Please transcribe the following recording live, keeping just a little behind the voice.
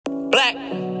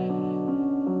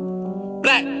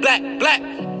black, black, black.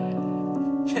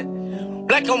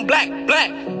 Black on black, black.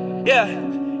 Yeah,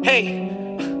 hey.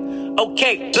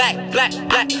 Okay, black, black,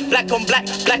 black, black on black,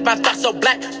 black, my thoughts so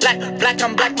black, black, black,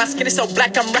 I'm black, my skin is so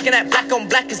black, I'm rocking that black on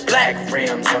black is black. Black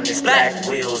rims on this black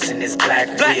wheels in this black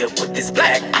whip with this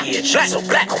black bitch. I'm so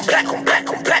black on black on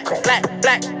black on black on black,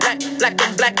 black, black, black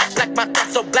on black, black, my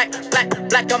thoughts so black, black,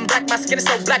 black, I'm black, my skin is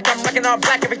so black, I'm rocking all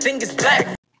black, everything is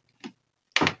black.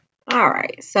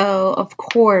 Alright, so of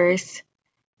course,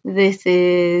 this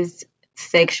is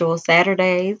Sexual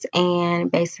Saturdays, and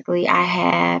basically I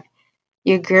have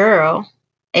your girl,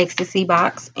 Ecstasy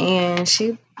Box, and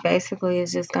she basically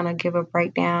is just going to give a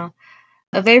breakdown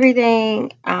of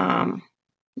everything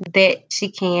that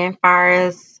she can, as far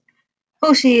as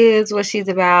who she is, what she's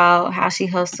about, how she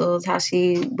hustles, how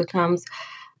she becomes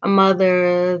a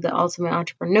mother, the ultimate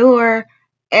entrepreneur,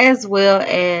 as well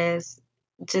as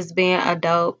just being a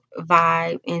dope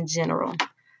vibe in general.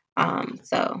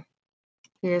 So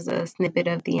here's a snippet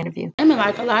of the interview. I mean,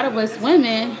 like a lot of us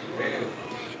women,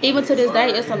 even to this day,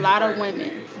 it's a lot of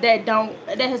women that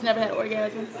has never had an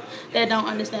orgasm, that don't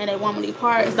understand their womanly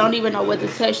parts, don't even know what to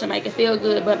touch to make it feel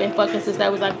good, but been fucking since they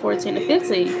was like 14 to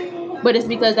 15. But it's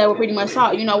because they were pretty much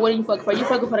taught, you know, what do you fuck for? You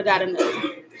fucking for the guy to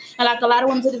know. And like a lot of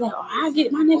women to this day, oh, I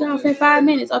get my nigga off in 5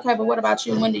 minutes. Okay, but what about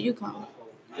you? When do you come?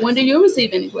 When do you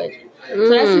receive any pleasure? So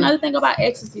that's another thing about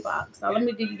Ecstasy Box. So let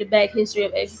me give you the back history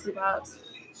of Ecstasy Box.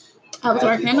 I was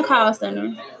working in the call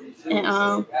center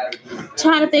and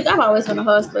trying to think. I've always been a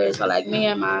hustler. So like me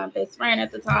and my best friend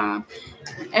at the time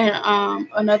and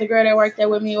another girl that worked there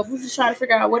with me, we was just trying to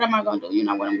figure out what am I going to do, you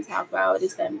know, what I'm going to talk about,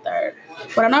 this, that, and the third.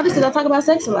 What I noticed is I talk about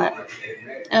sex a lot.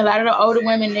 And a lot of the older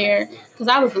women there, because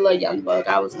I was the little young buck.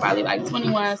 I was probably like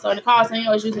 21. So in the call center, you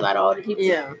know, it's usually a lot of older people.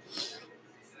 Yeah.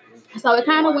 So it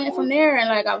kind of went from there, and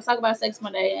like I was talking about sex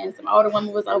one day, and some older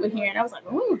woman was over here, and I was like,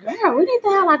 "Oh, girl, we need to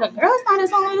have like a girl's night or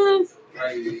something like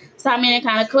this." So I mean, it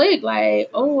kind of clicked, like,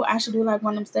 "Oh, I should do like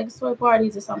one of them sex toy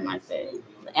parties or something like that."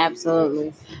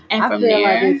 Absolutely. And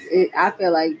I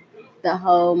feel like the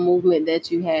whole movement that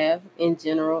you have in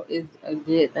general is a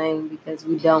good thing, because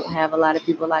we don't have a lot of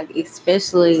people like,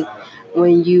 especially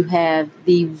when you have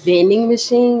the vending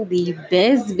machine, the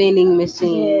best vending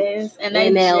machine. Yes, and they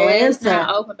in just Atlanta.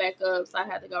 now opened back up, so I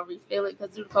had to go refill it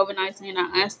because due to COVID-19,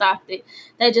 I unstocked it.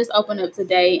 They just opened up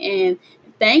today, and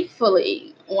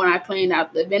thankfully, when I cleaned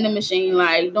out the vending machine,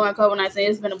 like during COVID-19,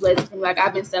 it's been a blessing for me. Like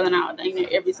I've been selling out dang near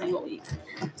every single week,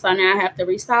 so now I have to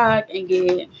restock and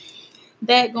get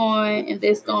that going and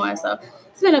this going. So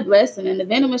it's been a blessing. And the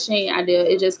vending machine idea,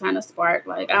 it just kind of sparked.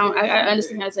 Like I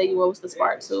honestly can't tell you what was the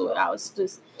spark to it. I was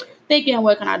just thinking,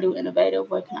 what can I do innovative?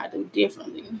 What can I do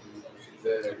differently?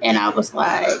 And I was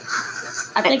like,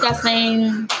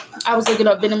 I was looking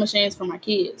up vending machines for my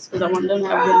kids because I wanted them to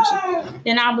have a vending machine.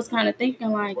 Then I was kind of thinking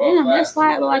like, damn, that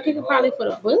slide look like you could probably put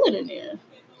a bullet in there.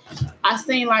 I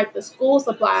seen like the school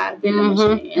supply vending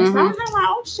machine. And so I was like,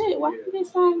 oh shit, why can't they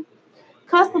something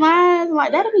customized?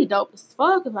 Like that'd be dope as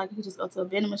fuck if like you could just go to a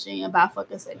vending machine and buy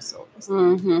fucking sex toys.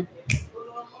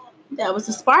 That was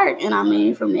the spark, and I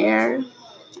mean from there,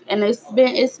 and it's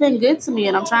been good to me,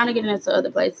 and I'm trying to get into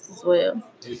other places as well.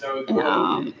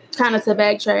 And kind of to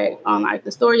backtrack on like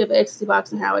the story of Ecstasy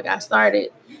Box and how it got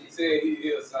started.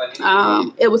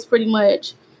 It was pretty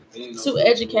much to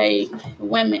educate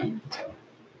women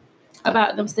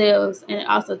about themselves and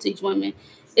also teach women.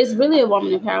 It's really a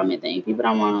woman empowerment thing. People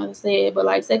don't want to say it, but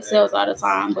like sex sells all the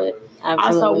time. But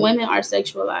also women are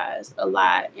sexualized a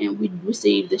lot, and we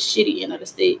receive the shitty end of the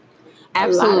stick a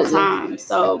lot of times.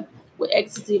 So with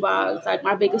Ecstasy Box, like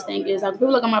my biggest thing is like people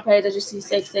look on my page, I just see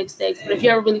sex, sex, sex. But if you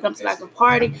ever really come to like a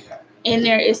party, in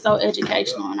there it's so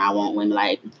educational, and I want women,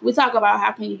 like we talk about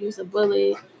how can you use a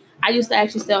bullet. I used to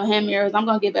actually sell hand mirrors. I'm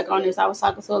going to get back on this. I was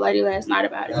talking to a lady last night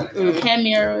about it. Hand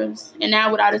mirrors. And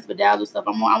now with all this bedazzled stuff, I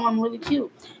want them really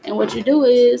cute. And what you do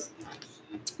is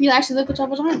you actually look at your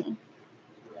vagina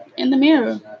in the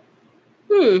mirror.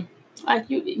 Like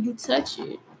you touch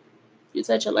it. You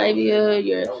touch your labia,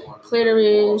 your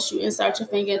clitoris. You insert your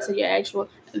finger into your actual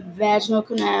vaginal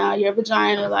canal, your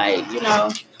vagina. Like, you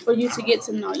know, for you to get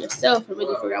to know yourself and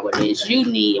really figure out what it is you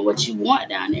need and what you want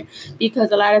down there.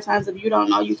 Because a lot of times if you don't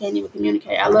know, you can't even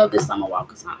communicate. I love this Summer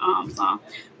Walker song.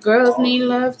 Girls need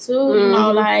love too. You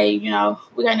know, like, you know,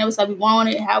 we can't never say we want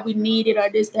it, how we need it, or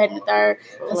this, that, and the third.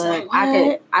 Look,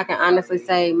 I can honestly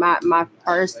say my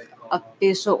first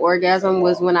official orgasm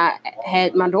was when I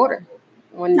had my daughter.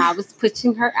 When I was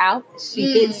pushing her out,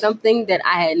 she did something that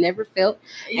I had never felt,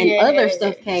 and other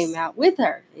stuff came out with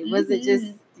her. It wasn't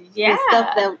just the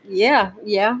stuff that,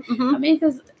 I mean,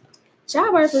 because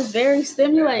childbirth is very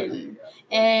stimulating.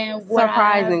 And what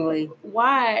surprisingly, I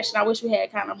watched, and I wish we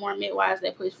had kind of more midwives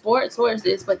that push forward towards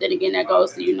this, but then again, that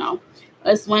goes to, you know,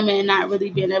 us women not really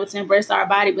being able to embrace our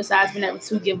body besides being able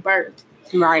to give birth.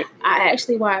 right. I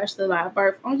actually watched a live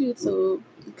birth on YouTube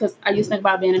because I used to think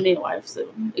about being a midwife, so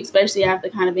especially after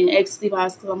kind of being ecstasy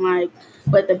boss, because I'm like,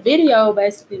 but the video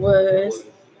basically was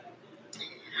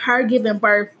her giving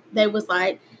birth. They was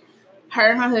like,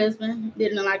 her and her husband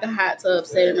did it in like a hot tub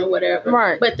setting or whatever.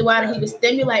 Right. But throughout he was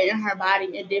stimulating her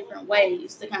body in different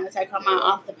ways to kind of take her mind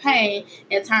off the pain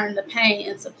and turn the pain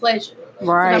into pleasure.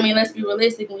 Right. I mean, let's be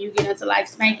realistic. When you get into like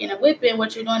spanking and whipping,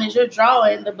 what you're doing is you're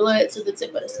drawing the blood to the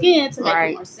tip of the skin to make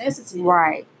it more sensitive.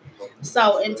 Right.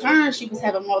 So in turn, she was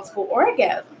having multiple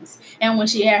orgasms. And when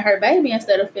she had her baby,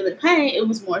 instead of feeling pain, it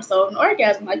was more so an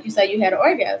orgasm. Like you say, you had an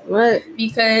orgasm. Right.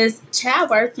 Because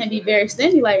childbirth can be very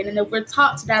stimulating. And if we're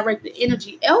taught to direct the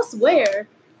energy elsewhere,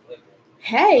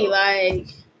 hey,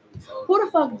 like, who the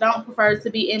fuck don't prefer to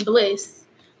be in bliss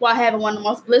while having one of the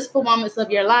most blissful moments of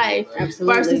your life?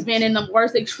 Absolutely. Versus being in the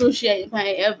worst excruciating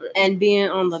pain ever. And being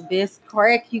on the best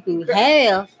crack you can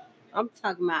have. I'm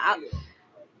talking about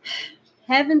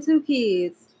having 2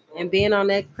 kids and being on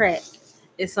that crack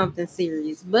is something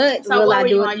serious. But so will what I were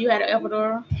do you it? on? You had an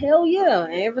epidural? Hell yeah.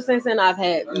 And ever since then, I've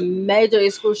had major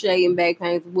excruciating back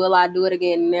pains. Will I do it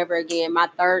again? Never again. My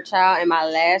 3rd child and my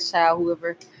last child,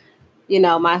 whoever, you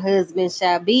know, my husband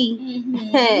shall be,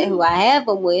 who I have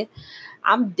him with,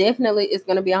 it's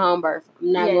going to be a home birth.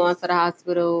 I'm not going to the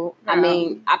hospital. No. I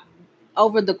mean,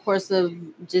 over the course of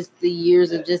just the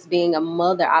years of just being a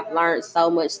mother, I've learned so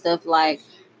much stuff like,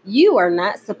 you are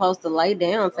not supposed to lay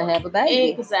down to have a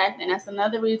baby. Exactly. And that's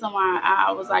another reason why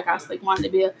I was like, I wanted to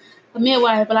be a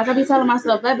midwife. But like I be telling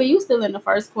myself, baby, you still in the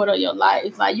first quarter of your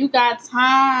life. Like, you got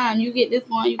time. You get this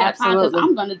one. You got time. Because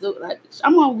I'm going to do it. Like,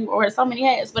 I'm going to wear so many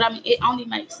hats. But I mean, it only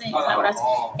makes sense. Like what I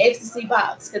said, ecstasy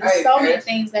box. Because there's so many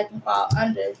things that can fall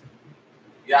under.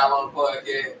 Y'all on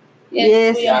podcast?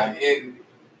 Yes. We are.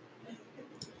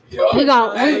 We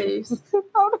gonna.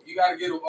 You got to get